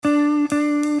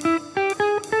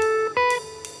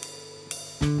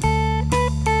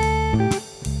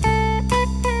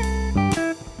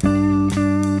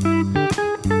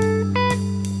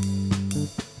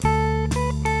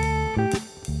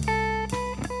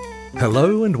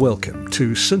Hello and welcome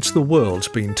to Since the World's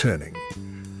Been Turning.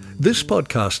 This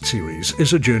podcast series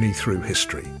is a journey through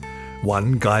history,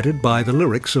 one guided by the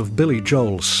lyrics of Billy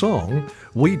Joel's song,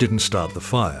 We Didn't Start the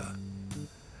Fire.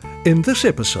 In this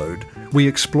episode, we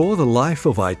explore the life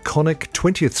of iconic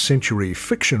 20th century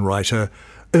fiction writer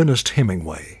Ernest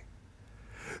Hemingway.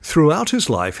 Throughout his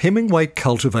life, Hemingway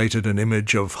cultivated an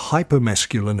image of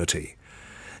hypermasculinity.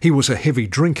 He was a heavy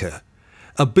drinker,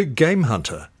 a big game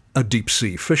hunter, a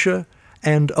deep-sea fisher,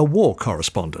 and a war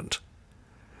correspondent.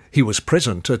 He was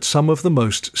present at some of the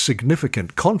most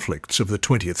significant conflicts of the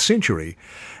 20th century,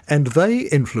 and they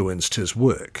influenced his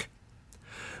work.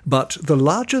 But the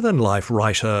larger-than-life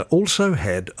writer also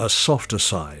had a softer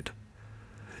side.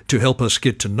 To help us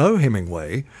get to know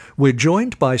Hemingway, we're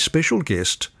joined by special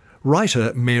guest,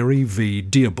 writer Mary V.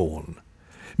 Dearborn.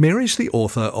 Mary's the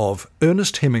author of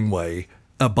Ernest Hemingway,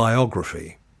 A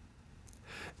Biography.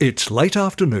 It's late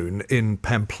afternoon in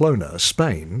Pamplona,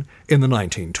 Spain, in the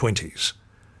 1920s.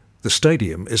 The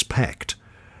stadium is packed,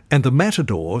 and the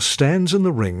matador stands in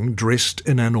the ring dressed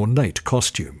in an ornate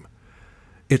costume.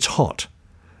 It's hot,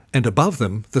 and above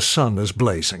them the sun is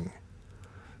blazing.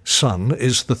 Sun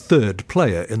is the third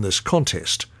player in this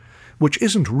contest, which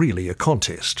isn't really a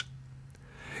contest.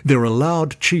 There are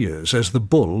loud cheers as the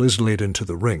bull is led into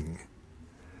the ring.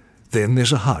 Then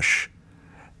there's a hush,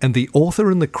 and the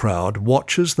author in the crowd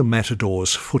watches the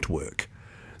matador's footwork,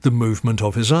 the movement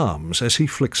of his arms as he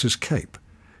flicks his cape,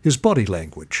 his body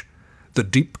language, the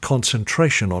deep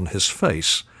concentration on his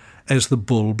face as the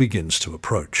bull begins to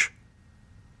approach.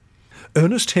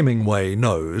 Ernest Hemingway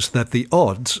knows that the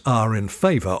odds are in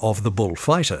favour of the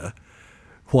bullfighter,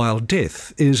 while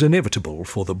death is inevitable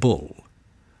for the bull.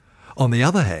 On the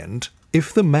other hand,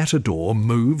 if the matador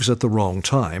moves at the wrong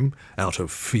time, out of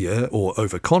fear or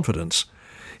overconfidence,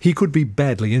 he could be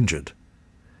badly injured.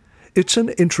 It's an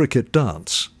intricate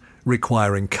dance,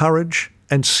 requiring courage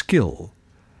and skill,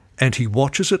 and he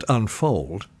watches it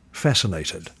unfold,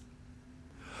 fascinated.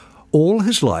 All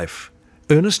his life,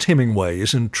 Ernest Hemingway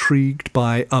is intrigued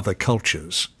by other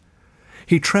cultures.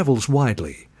 He travels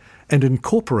widely and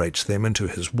incorporates them into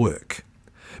his work.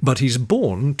 But he's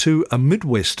born to a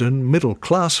Midwestern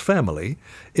middle-class family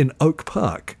in Oak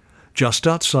Park, just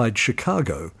outside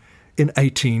Chicago, in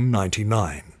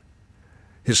 1899.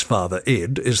 His father,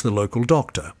 Ed, is the local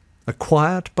doctor, a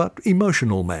quiet but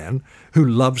emotional man who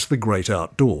loves the great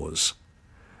outdoors.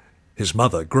 His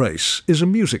mother, Grace, is a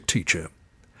music teacher.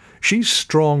 She's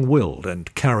strong-willed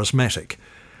and charismatic,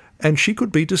 and she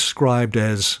could be described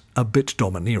as a bit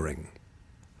domineering.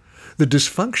 The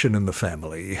dysfunction in the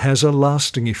family has a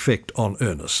lasting effect on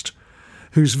Ernest,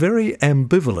 who's very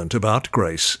ambivalent about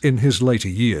Grace in his later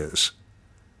years.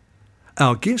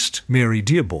 Our guest, Mary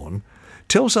Dearborn,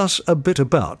 tells us a bit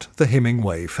about the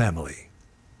Hemingway family.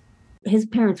 His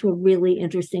parents were really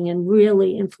interesting and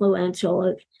really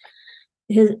influential.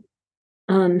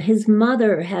 His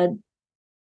mother had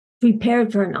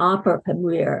prepared for an opera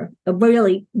career, a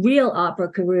really real opera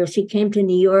career. She came to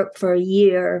New York for a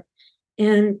year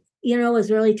and,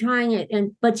 was really trying it.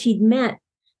 But she'd met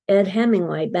Ed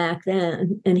Hemingway back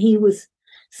then, and he was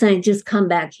saying, just come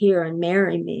back here and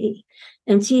marry me.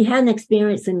 And she had an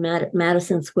experience in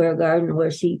Madison Square Garden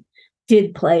where she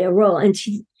did play a role, and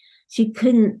she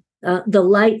couldn't, the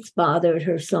lights bothered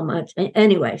her so much.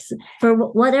 Anyways, for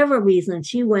whatever reason,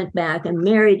 she went back and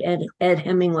married Ed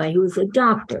Hemingway, who was a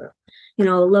doctor, a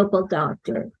local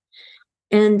doctor.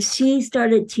 And she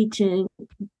started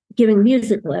giving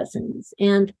music lessons.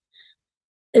 And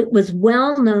it was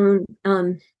well known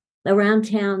around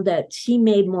town that she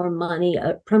made more money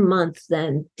per month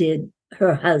than did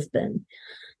her husband,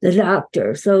 the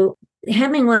doctor. So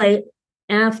Hemingway,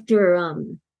 after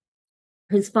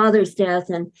his father's death,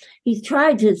 and he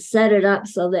tried to set it up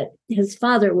so that his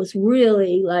father was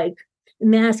really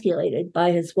emasculated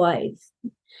by his wife.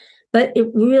 But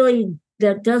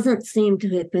that doesn't seem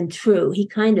to have been true. He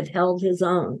kind of held his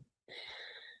own.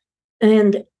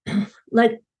 And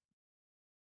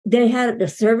they had a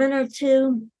servant or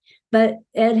two, but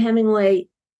Ed Hemingway,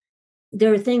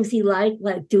 there were things he liked,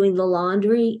 like doing the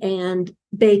laundry and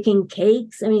baking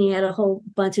cakes. I mean, he had a whole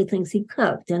bunch of things he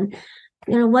cooked and,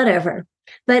 whatever.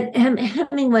 But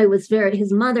Hemingway was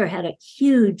his mother had a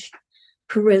huge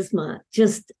charisma.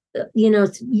 Just,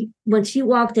 when she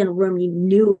walked in a room, you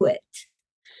knew it.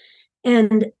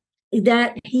 And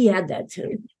that he had that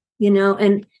too,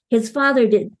 and his father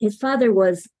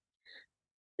was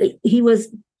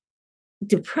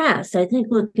depressed. I think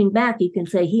looking back, you can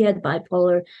say he had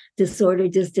bipolar disorder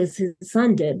just as his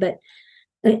son did.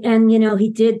 And he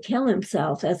did kill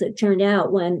himself, as it turned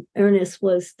out, when Ernest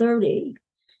was 30,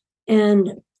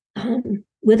 and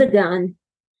with a gun.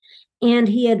 and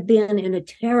he had been in a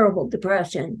terrible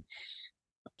depression.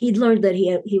 He'd learned that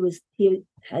he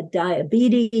had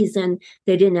diabetes, and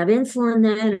they didn't have insulin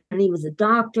then, and he was a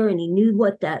doctor, and he knew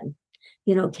what that,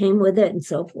 came with it and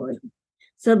so forth.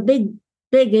 So big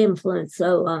influence.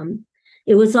 So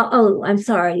it was, I'm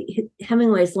sorry,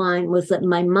 Hemingway's line was that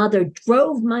my mother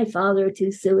drove my father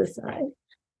to suicide.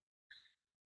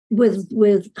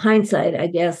 With hindsight, I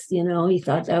guess, he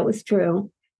thought that was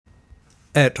true.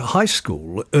 At high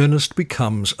school, Ernest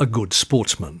becomes a good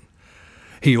sportsman.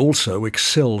 He also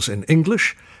excels in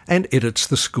English and edits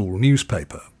the school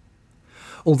newspaper.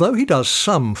 Although he does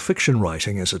some fiction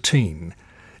writing as a teen,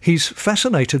 he's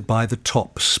fascinated by the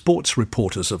top sports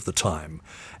reporters of the time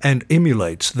and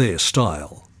emulates their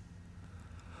style.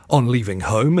 On leaving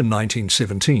home in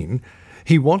 1917,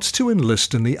 he wants to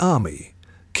enlist in the army,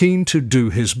 keen to do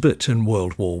his bit in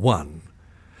World War I.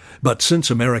 But since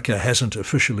America hasn't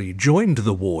officially joined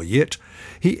the war yet,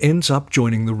 he ends up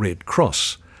joining the Red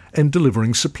Cross and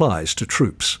delivering supplies to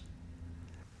troops.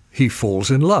 He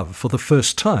falls in love for the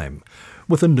first time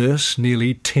with a nurse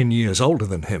nearly 10 years older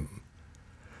than him.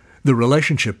 The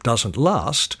relationship doesn't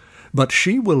last, but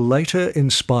she will later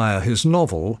inspire his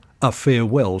novel A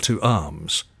Farewell to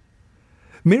Arms.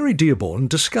 Mary Dearborn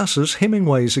discusses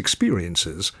Hemingway's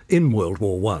experiences in World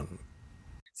War I.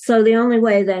 So the only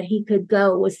way that he could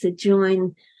go was to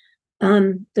join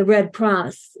the Red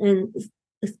Cross, and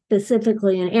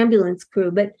specifically an ambulance crew.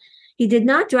 But he did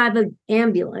not drive an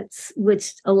ambulance,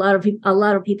 which a lot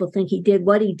of people think he did.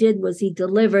 What he did was he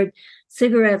delivered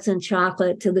cigarettes and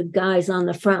chocolate to the guys on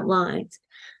the front lines.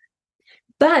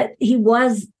 But he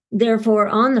was therefore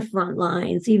on the front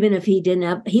lines, even if he didn't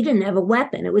have a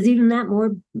weapon. It was even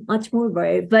much more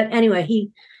brave. But anyway,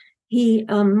 he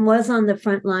was on the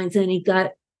front lines, and he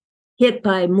got hit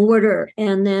by mortar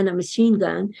and then a machine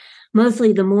gun.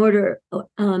 Mostly the mortar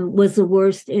was the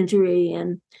worst injury,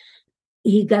 and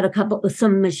he got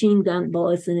some machine gun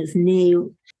bullets in his knee.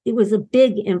 It was a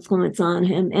big influence on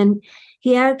him, and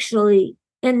he actually,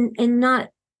 and not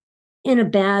in a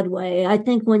bad way. I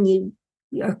think when you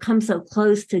come so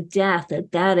close to death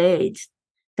at that age,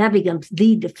 that becomes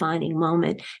the defining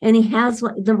moment. And he has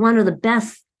one of the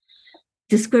best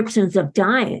descriptions of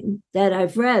dying that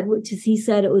I've read, which is, he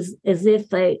said it was as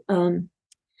if a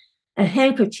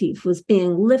handkerchief was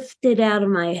being lifted out of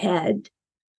my head,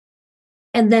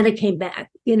 and then it came back,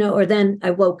 or then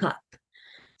I woke up.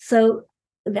 So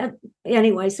so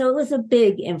it was a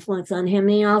big influence on him.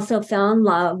 He also fell in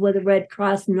love with a Red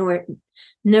Cross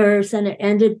nurse, and it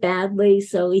ended badly.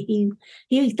 So he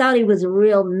thought he was a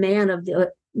real man of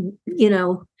the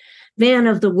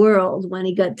world when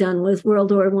he got done with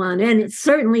World War I. And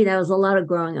certainly that was a lot of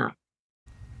growing up.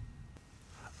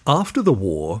 After the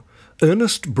war,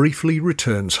 Ernest briefly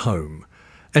returns home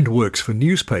and works for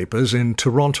newspapers in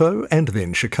Toronto and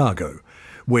then Chicago,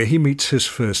 where he meets his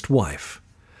first wife.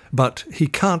 But he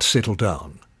can't settle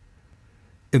down.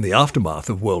 In the aftermath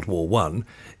of World War I,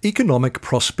 economic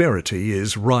prosperity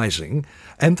is rising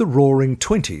and the roaring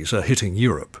 20s are hitting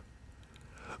Europe.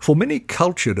 For many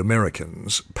cultured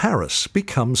Americans, Paris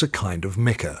becomes a kind of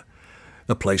Mecca,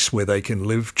 a place where they can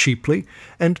live cheaply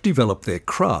and develop their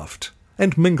craft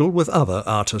and mingle with other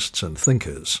artists and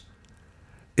thinkers.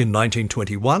 In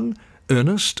 1921,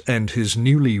 Ernest and his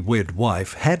newly wed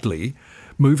wife, Hadley,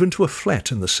 move into a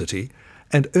flat in the city,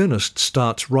 and Ernest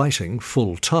starts writing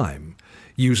full-time,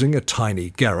 using a tiny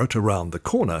garret around the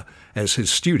corner as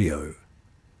his studio.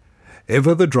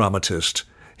 Ever the dramatist,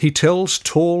 he tells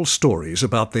tall stories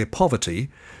about their poverty,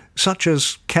 such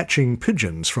as catching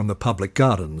pigeons from the public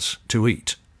gardens to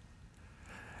eat.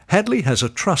 Hadley has a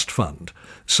trust fund,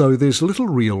 so there's little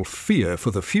real fear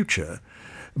for the future,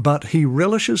 but he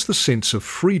relishes the sense of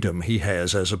freedom he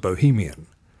has as a bohemian.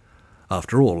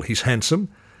 After all, he's handsome,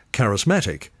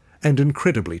 charismatic, and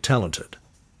incredibly talented.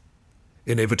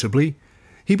 Inevitably,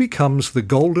 he becomes the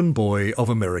golden boy of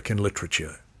American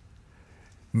literature.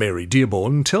 Mary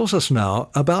Dearborn tells us now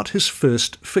about his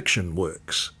first fiction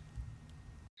works.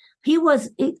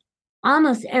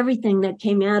 Almost everything that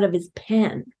came out of his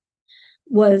pen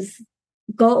was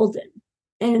golden.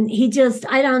 And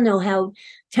I don't know how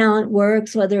talent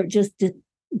works, whether it just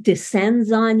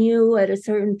descends on you at a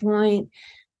certain point.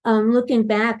 Looking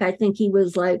back, I think he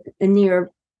was like a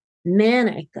near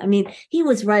manic. I mean, he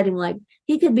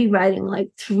could be writing like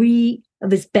 3 of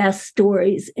his best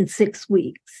stories in 6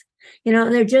 weeks. And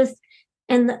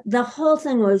the whole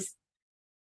thing was,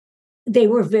 they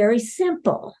were very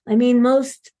simple. I mean,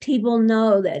 most people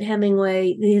know that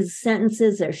Hemingway, his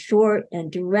sentences are short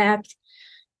and direct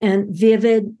and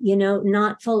vivid,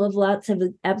 not full of lots of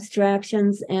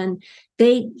abstractions. And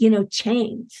they,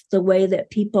 changed the way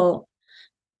that people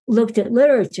looked at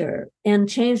literature and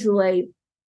changed the way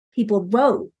people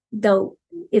wrote, though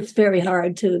it's very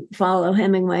hard to follow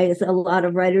Hemingway, as a lot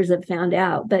of writers have found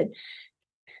out. But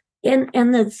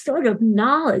and the sort of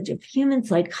knowledge of human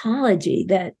psychology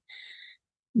that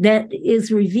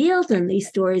is revealed in these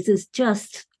stories is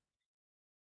just,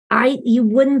 you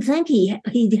wouldn't think he'd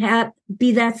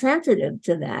be that sensitive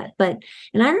to that. But,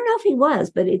 and I don't know if he was,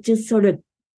 but it just sort of,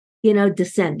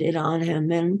 descended on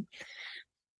him, and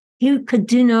he could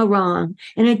do no wrong.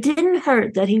 And it didn't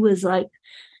hurt that he was like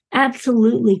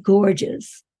absolutely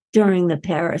gorgeous during the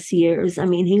Paris years. I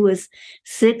mean, he was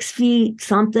 6 feet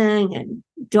something and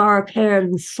dark haired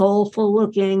and soulful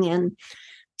looking and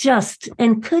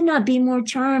could not be more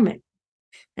charming.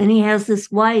 And he has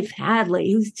this wife,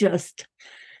 Hadley, who's just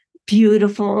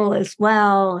beautiful as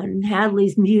well. And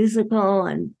Hadley's musical,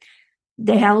 and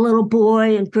they have a little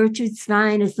boy, and Gertrude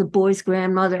Stein is the boy's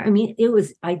grandmother. I mean, it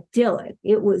was idyllic.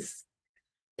 It was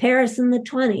Paris in the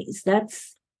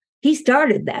 20s. He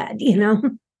started that,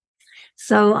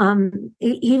 So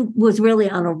he was really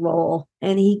on a roll,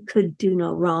 and he could do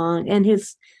no wrong. And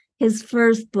his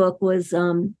first book was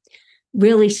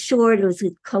really short. It was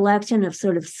a collection of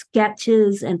sort of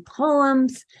sketches and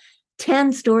poems,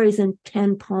 10 stories and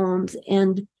 10 poems,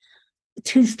 and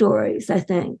 2 stories, I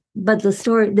think. But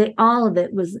all of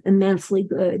it was immensely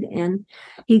good. And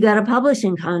he got a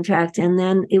publishing contract, and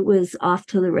then it was off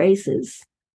to the races.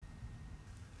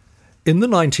 In the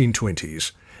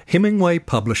 1920s, Hemingway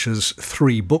publishes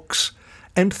 3 books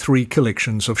and 3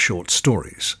 collections of short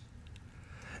stories.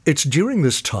 It's during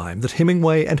this time that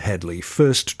Hemingway and Hadley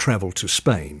first travel to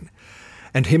Spain,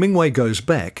 and Hemingway goes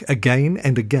back again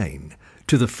and again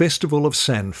to the Festival of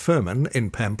San Fermin in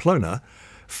Pamplona,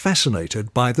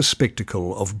 fascinated by the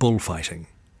spectacle of bullfighting.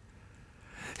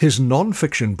 His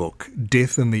non-fiction book,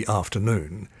 Death in the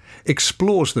Afternoon,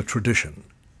 explores the tradition.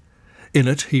 In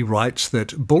it, he writes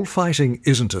that bullfighting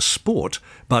isn't a sport,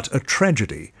 but a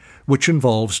tragedy, which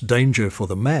involves danger for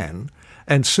the man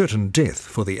and certain death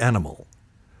for the animal.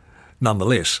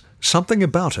 Nonetheless, something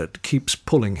about it keeps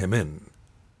pulling him in.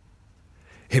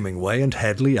 Hemingway and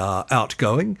Hadley are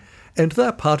outgoing, and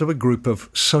they're part of a group of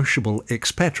sociable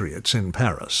expatriates in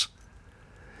Paris.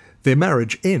 Their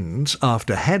marriage ends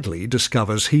after Hadley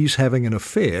discovers he's having an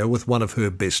affair with one of her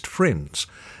best friends,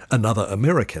 another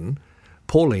American,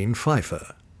 Pauline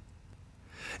Pfeiffer.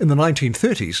 In the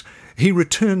 1930s, he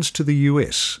returns to the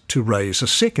US to raise a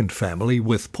second family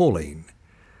with Pauline.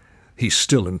 He's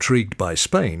still intrigued by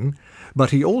Spain,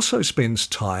 but he also spends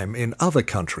time in other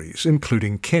countries,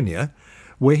 including Kenya,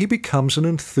 where he becomes an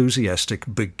enthusiastic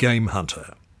big game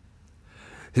hunter.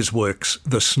 His works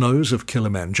The Snows of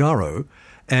Kilimanjaro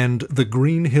and The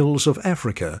Green Hills of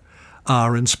Africa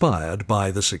are inspired by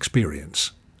this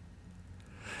experience.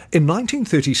 In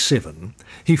 1937,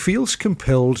 he feels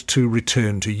compelled to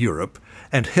return to Europe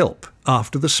and help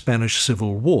after the Spanish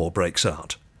Civil War breaks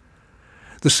out.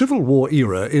 The Civil War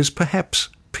era is perhaps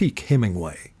peak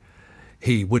Hemingway.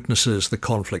 He witnesses the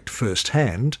conflict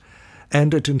firsthand,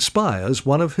 and it inspires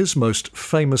one of his most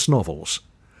famous novels,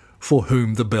 For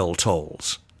Whom the Bell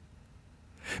Tolls.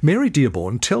 Mary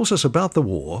Dearborn tells us about the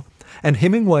war and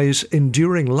Hemingway's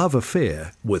enduring love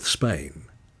affair with Spain.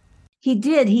 He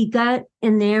did. He got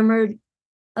enamored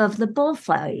of the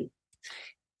bullfight.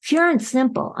 Pure and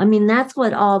simple. I mean, that's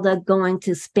what all the going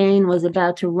to Spain was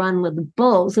about, to run with the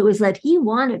bulls. It was that he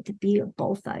wanted to be a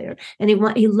bullfighter, and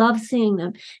he loved seeing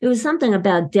them. It was something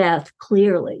about death,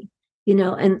 clearly,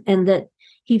 and that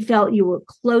he felt you were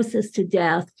closest to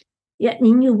death. Yeah,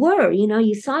 and you were,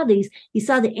 you saw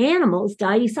the animals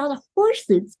die, you saw the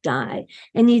horses die,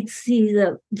 and you'd see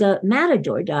the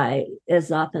matador die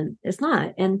as often as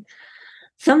not. And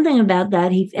something about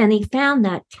that, he found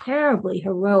that terribly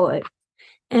heroic.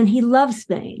 And he loved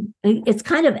Spain. It's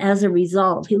kind of as a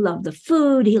result. He loved the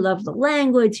food, he loved the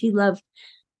language, he loved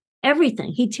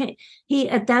everything. He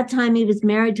at that time, he was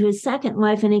married to his second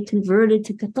wife, and he converted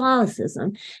to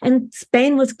Catholicism. And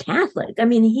Spain was Catholic. I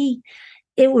mean,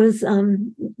 it was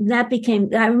that became.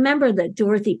 I remember that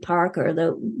Dorothy Parker,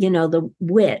 the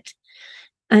wit,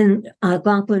 and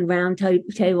Algonquin Round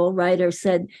Table writer,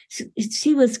 said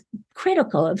she was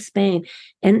critical of Spain,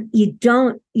 and you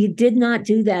did not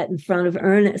do that in front of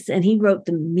Ernest. And he wrote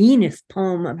the meanest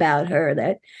poem about her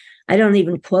that I don't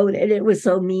even quote it. It was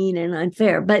so mean and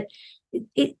unfair, but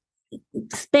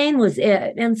Spain was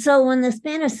it. And so when the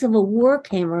Spanish Civil War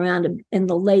came around in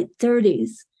the late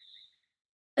 30s,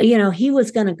 he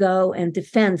was going to go and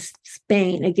defend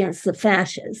Spain against the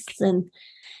fascists. And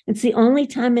it's the only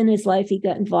time in his life he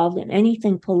got involved in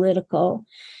anything political.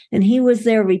 And he was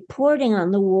there reporting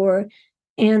on the war.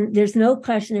 And there's no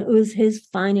question, it was his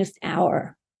finest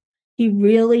hour. he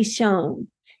really shone.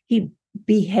 He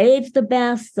behaved the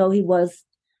best, so he was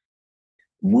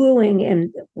wooing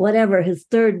and whatever his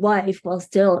third wife while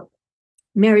still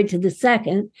married to the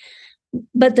second.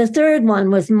 But the third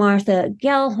one was Martha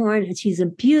Gellhorn, and she's a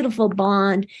beautiful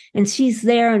blonde, and she's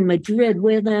there in Madrid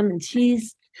with him, and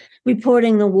she's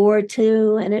reporting the war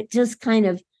too. And it just kind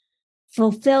of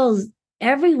fulfills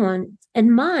everyone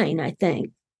and mine, I think,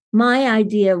 my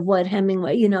idea of what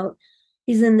Hemingway,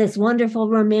 he's in this wonderful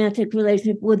romantic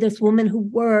relationship with this woman who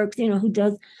works, who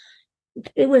does.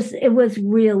 It was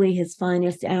really his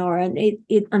finest hour, and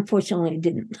it unfortunately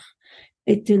didn't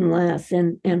last.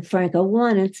 And Franco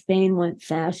won, and Spain went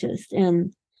fascist.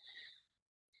 And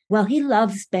well, he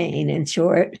loved Spain, in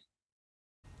short.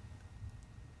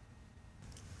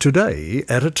 Today,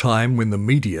 at a time when the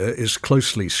media is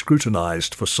closely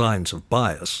scrutinized for signs of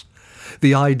bias,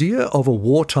 the idea of a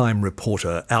wartime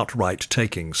reporter outright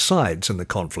taking sides in the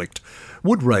conflict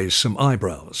would raise some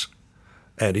eyebrows.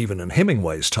 And even in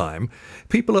Hemingway's time,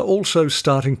 people are also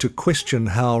starting to question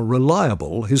how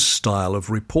reliable his style of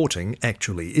reporting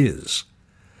actually is.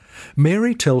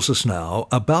 Mary tells us now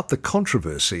about the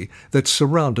controversy that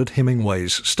surrounded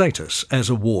Hemingway's status as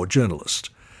a war journalist,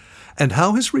 and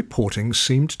how his reporting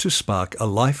seemed to spark a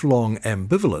lifelong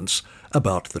ambivalence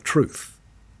about the truth.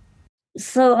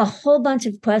 So a whole bunch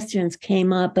of questions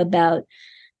came up about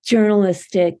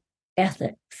journalistic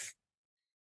ethics,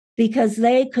 because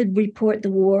they could report the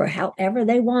war however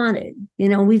they wanted.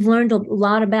 We've learned a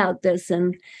lot about this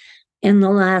in the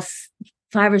last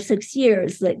 5 or 6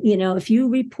 years, that, if you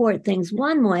report things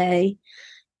one way,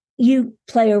 you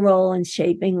play a role in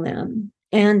shaping them.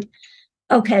 And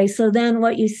okay, so then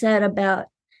what you said about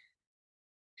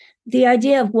the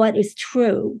idea of what is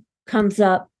true comes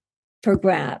up for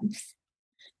grabs,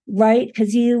 right?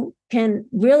 Because you can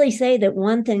really say that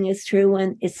one thing is true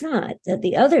when it's not, that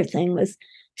the other thing was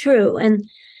true. And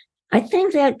I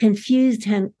think that confused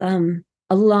him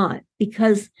a lot,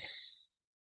 because,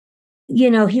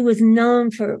 he was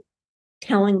known for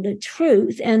telling the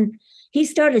truth. And he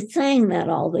started saying that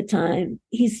all the time.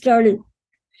 He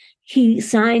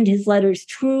signed his letters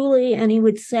Truly, and he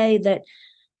would say that,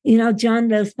 John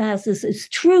Dos Passos is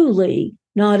truly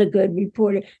not a good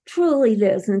reporter, truly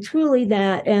this and truly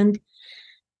that. And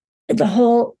in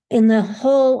the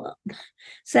whole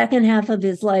second half of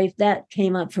his life, that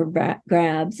came up for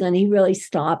grabs, and he really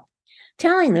stopped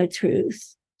telling the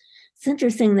truth. It's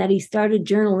interesting that he stopped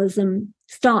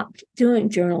doing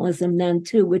journalism then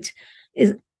too, which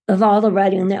is, of all the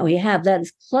writing that we have, that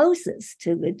is closest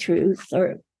to the truth,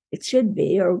 or it should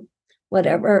be, or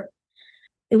whatever.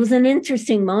 It was an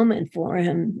interesting moment for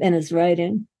him in his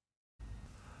writing.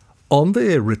 On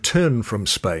their return from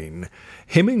Spain,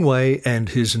 Hemingway and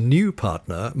his new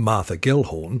partner, Martha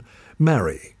Gellhorn,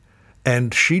 marry,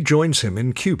 and she joins him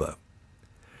in Cuba.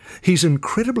 He's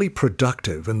incredibly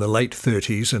productive in the late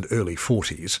 30s and early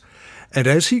 40s, and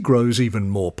as he grows even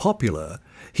more popular,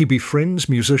 he befriends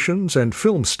musicians and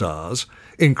film stars,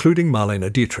 including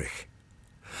Marlene Dietrich.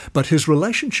 But his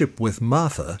relationship with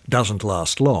Martha doesn't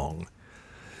last long.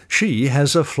 She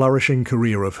has a flourishing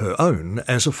career of her own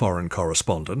as a foreign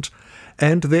correspondent,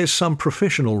 and there's some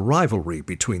professional rivalry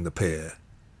between the pair.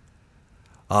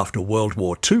 After World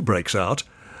War II breaks out,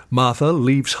 Martha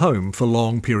leaves home for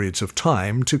long periods of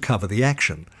time to cover the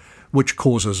action, which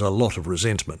causes a lot of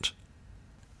resentment.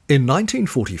 In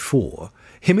 1944,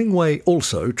 Hemingway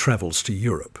also travels to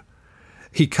Europe.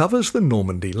 He covers the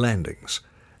Normandy landings,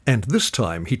 and this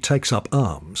time he takes up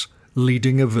arms,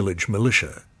 leading a village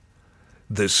militia.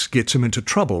 This gets him into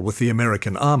trouble with the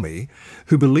American army,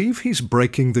 who believe he's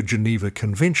breaking the Geneva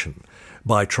Convention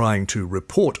by trying to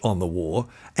report on the war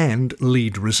and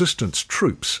lead resistance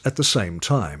troops at the same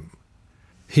time.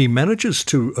 He manages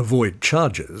to avoid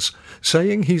charges,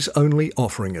 saying he's only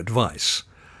offering advice,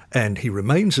 and he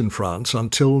remains in France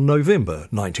until November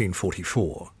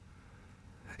 1944.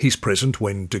 He's present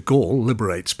when de Gaulle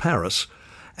liberates Paris,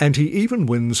 and he even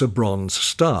wins a Bronze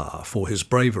Star for his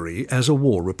bravery as a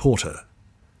war reporter.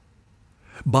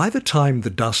 By the time the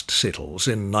dust settles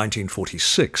in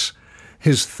 1946,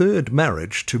 his third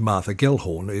marriage to Martha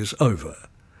Gellhorn is over.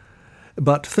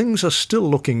 But things are still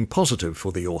looking positive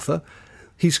for the author.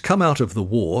 He's come out of the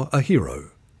war a hero.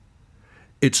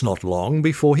 It's not long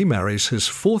before he marries his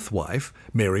fourth wife,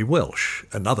 Mary Welsh,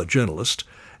 another journalist,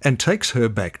 and takes her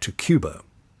back to Cuba.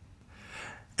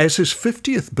 As his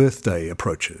 50th birthday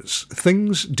approaches,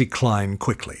 things decline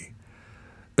quickly.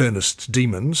 Ernest's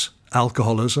demons,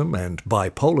 alcoholism and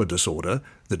bipolar disorder,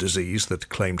 the disease that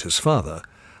claimed his father,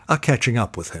 are catching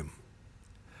up with him.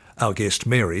 Our guest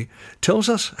Mary tells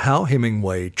us how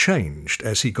Hemingway changed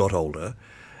as he got older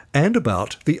and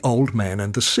about The Old Man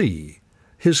and the Sea,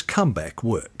 his comeback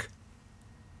work.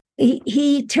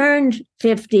 He turned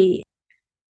 50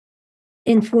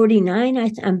 in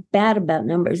 49. I'm bad about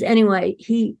numbers. Anyway,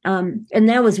 and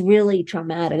that was really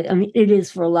traumatic. I mean, it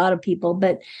is for a lot of people,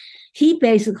 but he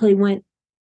basically went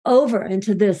over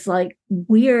into this like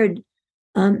weird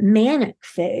manic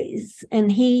phase.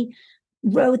 And he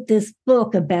wrote this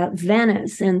book about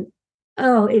Venice, and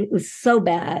it was so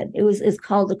bad. It's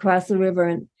called Across the River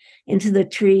and Into the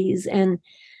Trees. And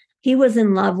he was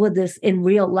in love with this in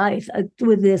real life,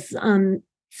 with this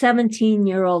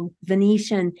 17-year-old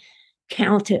Venetian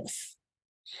countess.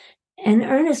 And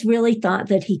Ernest really thought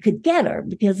that he could get her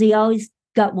because he always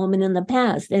got women in the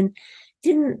past and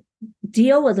didn't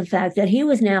deal with the fact that he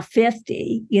was now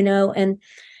 50, and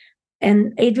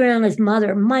Adriana's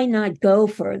mother might not go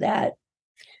for that.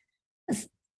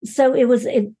 So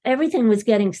everything was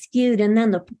getting skewed. And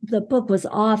then the book was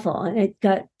awful and it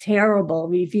got terrible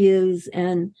reviews,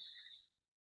 and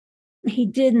he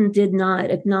did not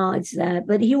acknowledge that,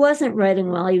 but he wasn't writing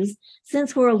well.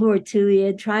 Since World War II, he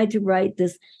had tried to write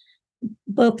this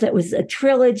book that was a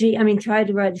trilogy. I mean, tried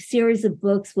to write a series of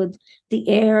books with the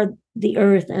air, the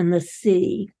earth, and the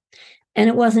sea, and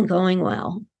it wasn't going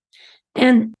well.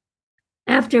 And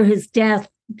after his death,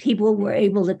 people were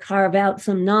able to carve out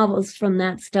some novels from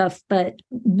that stuff. But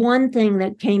one thing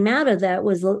that came out of that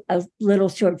was a little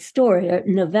short story, a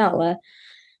novella,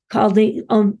 called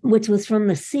which was from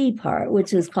the sea part,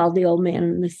 which is called The Old Man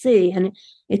and the Sea. And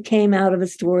it came out of a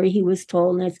story he was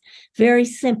told, and it's very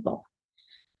simple.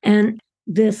 And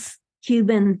this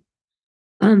Cuban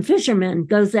fisherman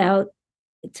goes out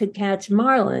to catch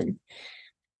marlin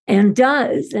and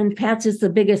catches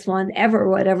the biggest one ever,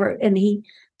 whatever. And he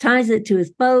ties it to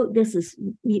his boat.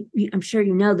 I'm sure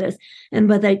you know this. And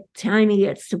by the time he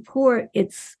gets to port,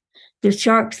 it's the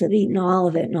sharks have eaten all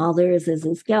of it, and all there is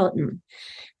a skeleton.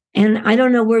 And I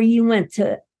don't know where you went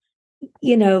to,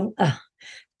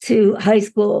 to high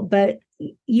school, but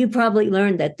you probably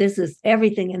learned that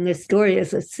everything in this story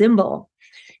is a symbol.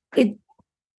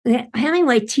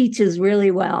 Hemingway teaches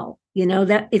really well,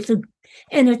 that it's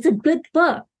a good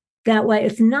book that way.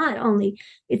 It's not only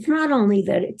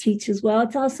that it teaches well,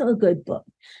 it's also a good book,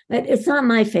 but it's not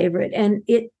my favorite. And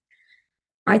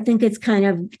I think it's kind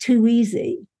of too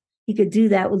easy. He could do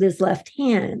that with his left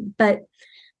hand, but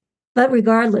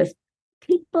regardless,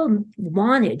 people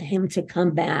wanted him to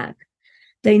come back.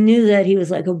 They knew that he was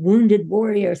like a wounded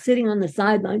warrior sitting on the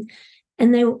sidelines,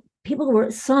 and people were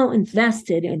so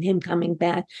invested in him coming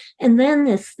back. And then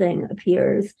this thing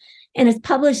appears, and it's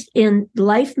published in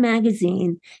Life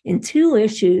magazine in 2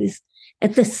 issues.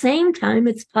 At the same time,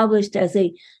 it's published as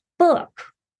a book.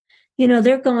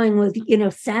 They're going with,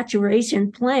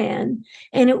 saturation plan,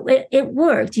 and it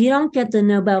worked. You don't get the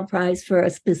Nobel Prize for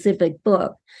a specific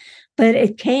book, but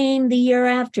it came the year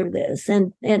after this,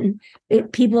 and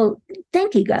people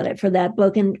think he got it for that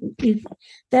book, and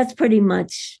that's pretty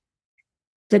much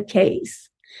the case.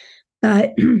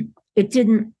 But it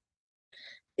didn't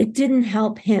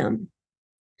help him.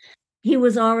 He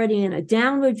was already in a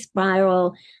downward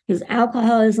spiral. His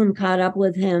alcoholism caught up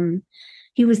with him.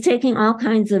 He was taking all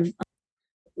kinds of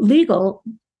legal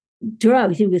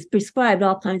drugs. He was prescribed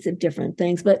all kinds of different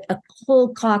things, but a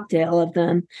whole cocktail of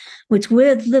them, which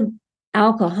with the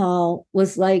alcohol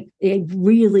was like a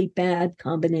really bad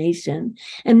combination.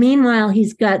 And meanwhile,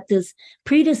 he's got this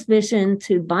predisposition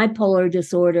to bipolar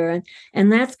disorder,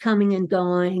 and that's coming and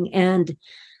going. And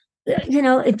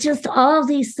it just all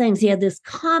these things. He had this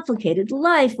complicated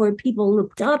life where people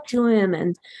looked up to him,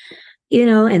 and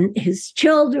and his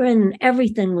children, and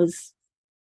everything was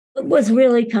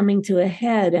really coming to a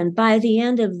head. And by the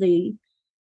end of the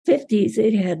 50s,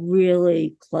 it had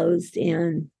really closed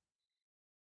in.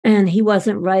 And he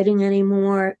wasn't writing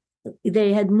anymore.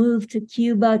 They had moved to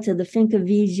Cuba, to the Finca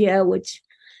Vigia, which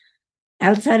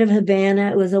outside of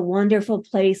Havana, it was a wonderful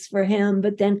place for him.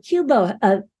 But then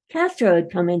Castro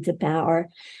had come into power,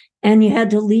 and you had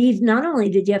to leave. Not only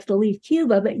did you have to leave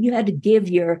Cuba, but you had to give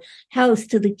your house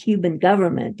to the Cuban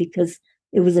government because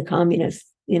it was a communist,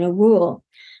 rule.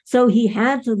 So he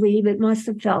had to leave. It must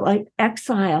have felt like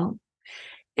exile.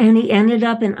 And he ended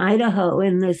up in Idaho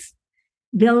in this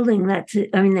building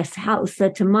this house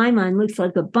that to my mind looks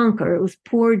like a bunker. It was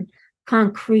poured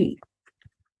concrete,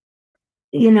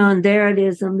 and there it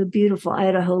is on the beautiful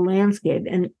Idaho landscape.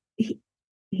 And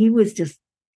he was just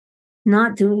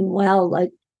not doing well.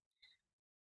 Like,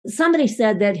 somebody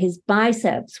said that his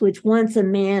biceps, which once a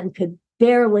man could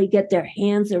barely get their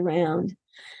hands around,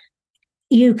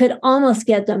 you could almost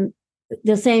get them,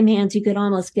 the same hands, you could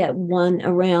almost get one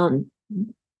around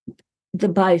the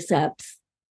biceps,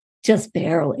 just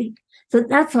barely. So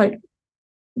that's like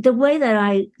the way that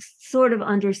I sort of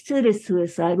understood his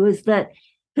suicide was that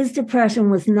his depression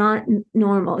was not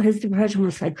normal. His depression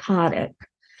was psychotic.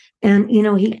 And,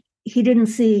 he didn't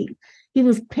see, he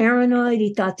was paranoid.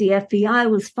 He thought the FBI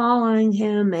was following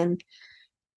him, and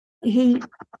he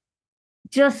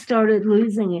just started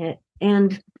losing it.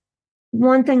 And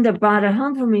one thing that brought it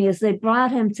home for me is they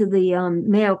brought him to the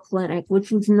Mayo Clinic,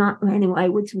 which was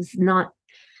not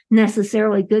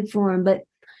necessarily good for him. But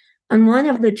on one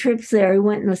of the trips there, he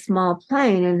went in a small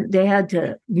plane, and they had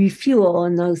to refuel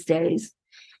in those days.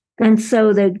 And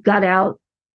so they got out,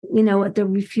 at the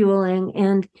refueling.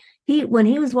 And when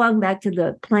he was walking back to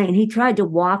the plane, he tried to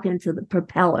walk into the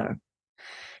propeller.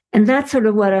 And that's sort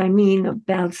of what I mean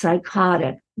about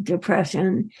psychotic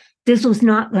depression. This was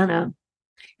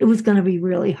it was going to be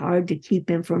really hard to keep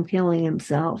him from killing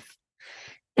himself.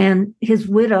 And his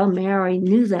widow, Mary,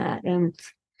 knew that. And,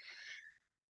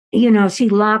 she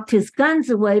locked his guns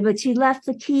away, but she left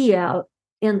the key out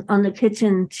on the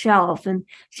kitchen shelf. And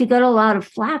she got a lot of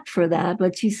flack for that.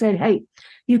 But she said, hey,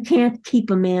 you can't keep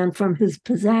a man from his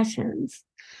possessions.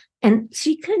 And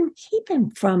she couldn't keep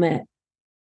him from it.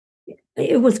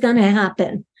 It was going to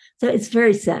happen. So it's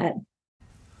very sad.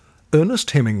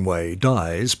 Ernest Hemingway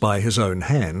dies by his own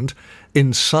hand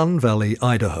in Sun Valley,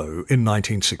 Idaho in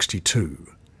 1962.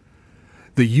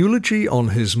 The eulogy on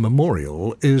his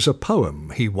memorial is a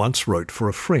poem he once wrote for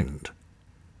a friend.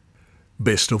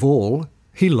 Best of all,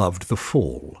 he loved the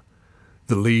fall,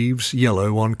 the leaves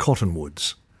yellow on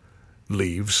cottonwoods,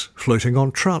 leaves floating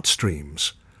on trout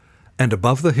streams, and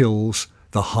above the hills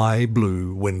the high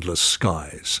blue windless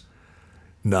skies.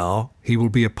 Now he will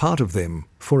be a part of them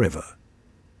forever.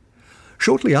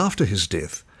 Shortly after his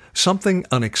death, something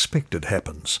unexpected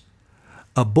happens.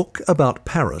 A book about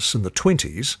Paris in the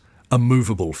 1920s, A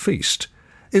Movable Feast,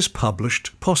 is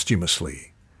published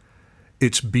posthumously.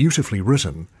 It's beautifully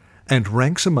written and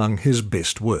ranks among his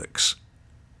best works.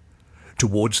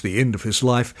 Towards the end of his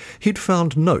life, he'd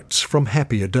found notes from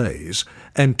happier days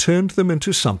and turned them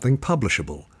into something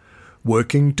publishable,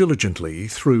 working diligently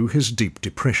through his deep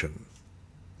depression.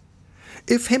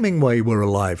 If Hemingway were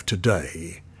alive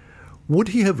today, would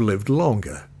he have lived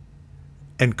longer?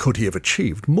 And could he have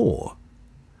achieved more?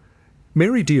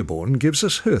 Mary Dearborn gives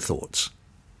us her thoughts.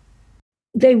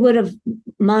 They would have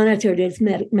monitored his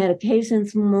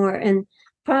medications more, and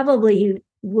probably he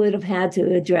would have had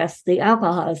to address the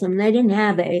alcoholism. They didn't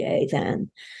have AA then.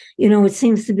 It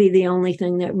seems to be the only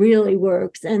thing that really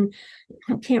works. And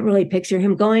I can't really picture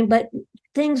him going, but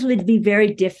things would be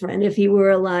very different if he were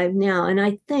alive now. And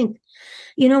I think,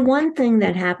 one thing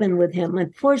that happened with him,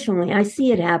 unfortunately, I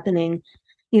see it happening.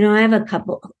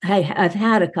 I've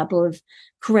had a couple of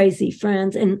crazy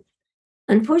friends, and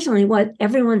unfortunately, what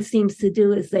everyone seems to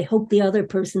do is they hope the other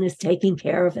person is taking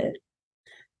care of it.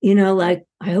 Like,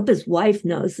 I hope his wife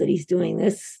knows that he's doing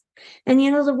this. And,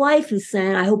 the wife is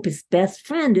saying, I hope his best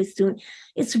friend is doing.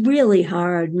 It's really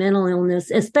hard, mental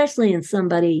illness, especially in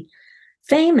somebody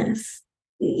famous,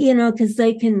 because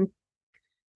the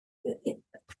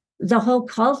whole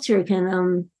culture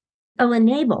can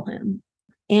enable him.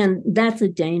 And that's a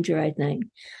danger, I think.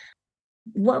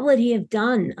 What would he have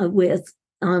done with,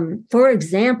 for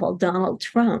example, Donald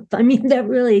Trump? I mean, that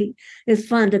really is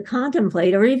fun to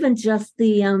contemplate, or even just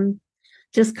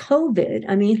just COVID.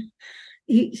 I mean,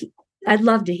 I'd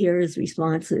love to hear his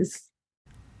responses.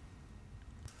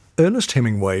 Ernest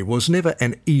Hemingway was never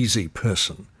an easy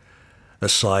person.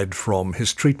 Aside from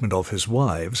his treatment of his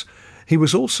wives, he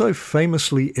was also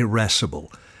famously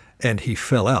irascible, and he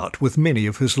fell out with many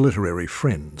of his literary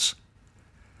friends.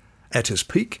 At his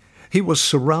peak, he was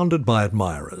surrounded by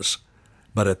admirers,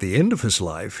 but at the end of his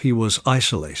life he was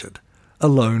isolated,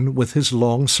 alone with his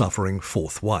long-suffering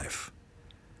fourth wife.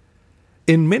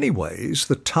 In many ways,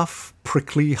 the tough,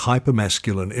 prickly,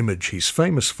 hypermasculine image he's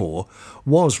famous for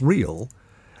was real,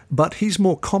 but he's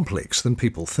more complex than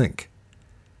people think.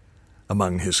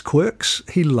 Among his quirks,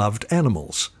 he loved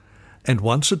animals, and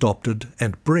once adopted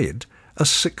and bred a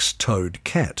 6-toed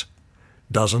cat,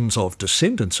 dozens of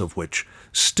descendants of which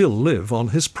still live on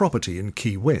his property in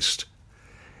Key West.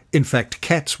 In fact,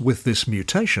 cats with this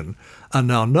mutation are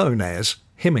now known as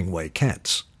Hemingway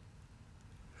cats.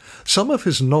 Some of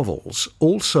his novels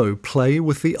also play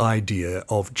with the idea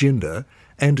of gender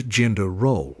and gender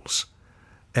roles,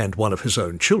 and one of his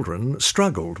own children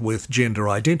struggled with gender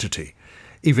identity,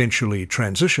 eventually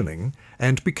transitioning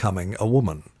and becoming a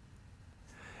woman.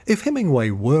 If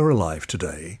Hemingway were alive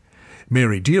today,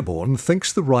 Mary Dearborn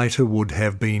thinks the writer would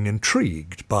have been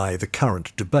intrigued by the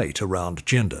current debate around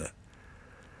gender.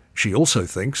 She also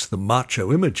thinks the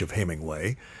macho image of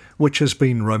Hemingway, which has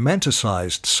been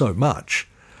romanticized so much,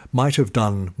 might have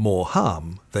done more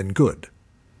harm than good.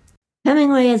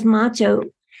 Hemingway as macho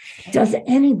does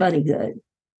anybody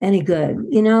any good.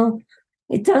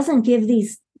 It doesn't give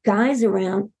these guys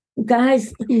who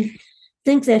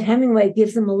think that Hemingway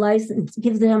gives them a license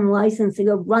to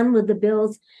go run with the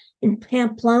Bills in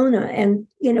Pamplona and,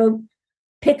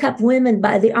 pick up women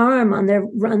by the arm on their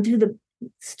run through the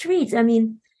streets.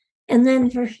 And then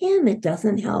for him, it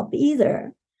doesn't help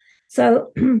either.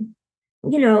 So,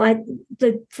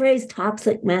 the phrase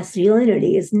toxic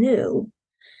masculinity is new,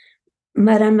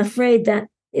 but I'm afraid that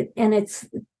it's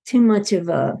too much of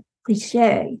a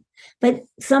cliche, but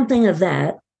something of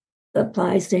that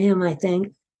applies to him, I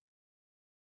think.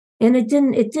 And it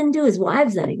didn't do his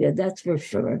wives any good, that's for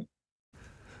sure.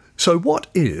 So what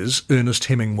is Ernest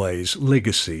Hemingway's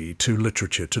legacy to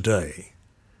literature today?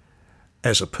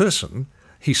 As a person,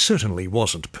 he certainly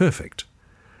wasn't perfect,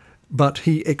 but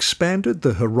he expanded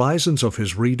the horizons of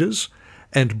his readers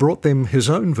and brought them his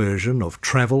own version of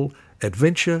travel,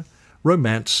 adventure,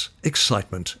 romance,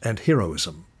 excitement, and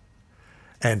heroism.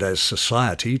 And as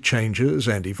society changes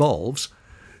and evolves,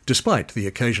 despite the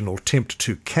occasional attempt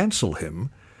to cancel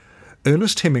him,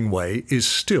 Ernest Hemingway is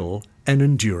still an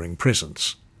enduring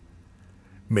presence.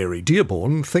 Mary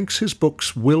Dearborn thinks his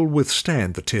books will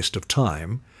withstand the test of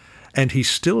time, and he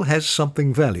still has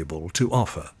something valuable to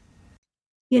offer.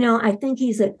 I think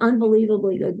he's an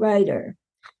unbelievably good writer.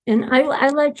 And I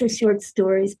like the short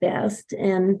stories best.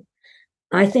 And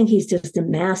I think he's just a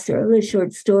master of the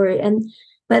short story.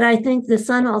 But I think The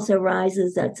Sun Also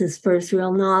Rises, that's his first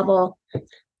real novel.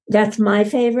 That's my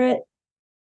favorite.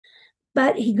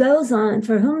 But he goes on,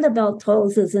 For Whom the Bell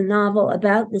Tolls is a novel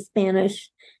about the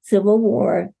Spanish Civil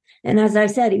War. And as I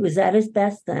said, he was at his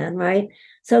best then, right?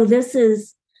 So this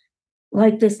is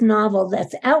like this novel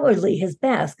that's outwardly his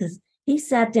best because he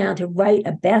sat down to write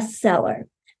a bestseller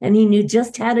and he knew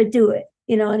just how to do it,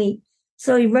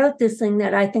 so he wrote this thing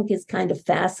that I think is kind of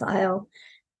facile,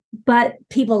 but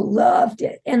people loved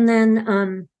it. And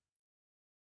then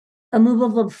A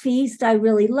Movable Feast, I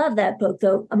really love that book,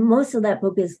 though most of that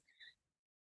book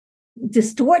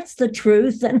distorts the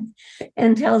truth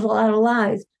and tells a lot of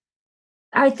lies.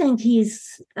 I think he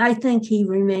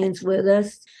remains with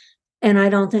us, and I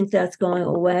don't think that's going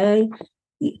away.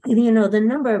 The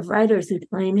number of writers who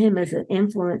claim him as an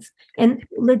influence, and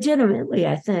legitimately,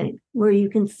 I think, where you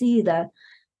can see the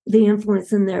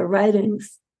influence in their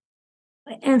writings.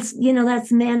 And,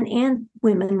 that's men and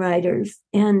women writers.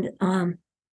 And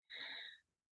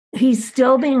he's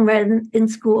still being read in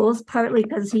schools, partly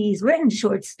because he's written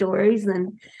short stories,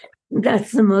 and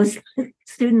that's the most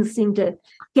students seem to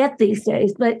get these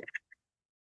days. But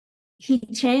he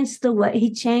changed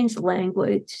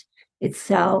language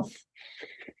itself,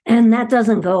 and that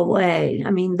doesn't go away.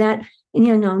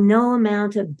 No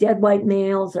amount of dead white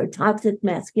males or toxic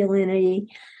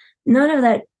masculinity, none of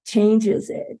that changes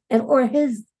it, or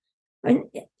his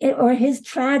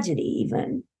tragedy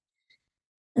even.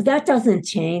 That doesn't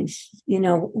change,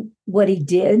 what he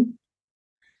did.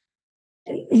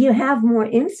 You have more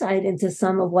insight into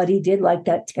some of what he did, like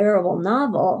that terrible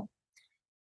novel.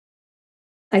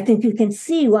 I think you can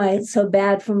see why it's so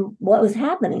bad from what was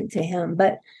happening to him.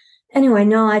 But anyway,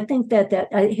 no, I think that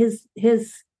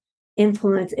his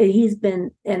influence, he's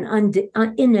been an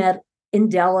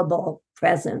indelible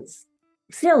presence.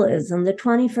 Still is in the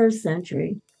 21st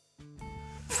century.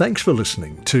 Thanks for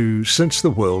listening to Since the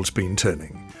World's Been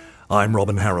Turning. I'm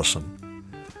Robin Harrison.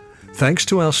 Thanks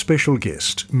to our special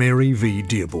guest, Mary V.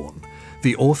 Dearborn,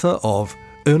 the author of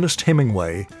Ernest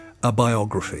Hemingway, A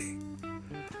Biography.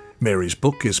 Mary's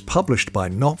book is published by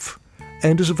Knopf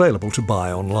and is available to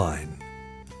buy online.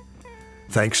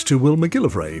 Thanks to Will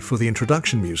McGillivray for the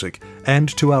introduction music and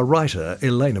to our writer,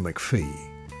 Elena McPhee.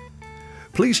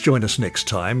 Please join us next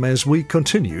time as we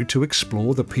continue to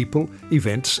explore the people,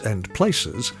 events and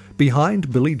places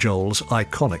behind Billy Joel's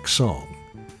iconic song.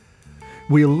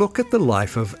 We'll look at the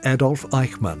life of Adolf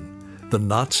Eichmann, the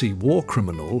Nazi war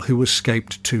criminal who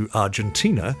escaped to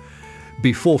Argentina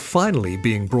before finally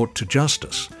being brought to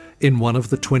justice in one of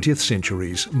the 20th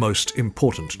century's most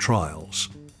important trials.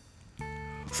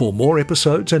 For more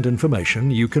episodes and information,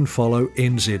 you can follow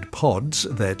NZ Pods,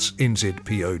 that's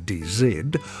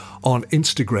NZPODZ, on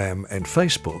Instagram and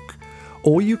Facebook,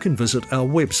 or you can visit our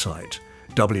website,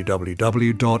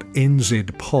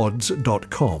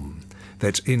 www.nzpods.com,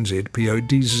 that's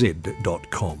nzpodz.com.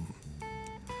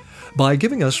 By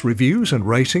giving us reviews and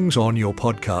ratings on your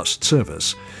podcast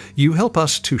service, you help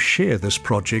us to share this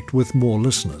project with more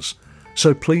listeners,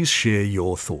 so please share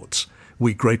your thoughts.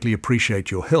 We greatly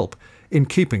appreciate your help in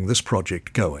keeping this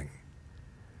project going.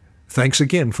 Thanks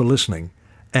again for listening,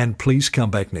 and please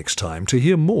come back next time to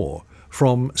hear more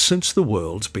from Since the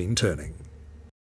World's Been Turning.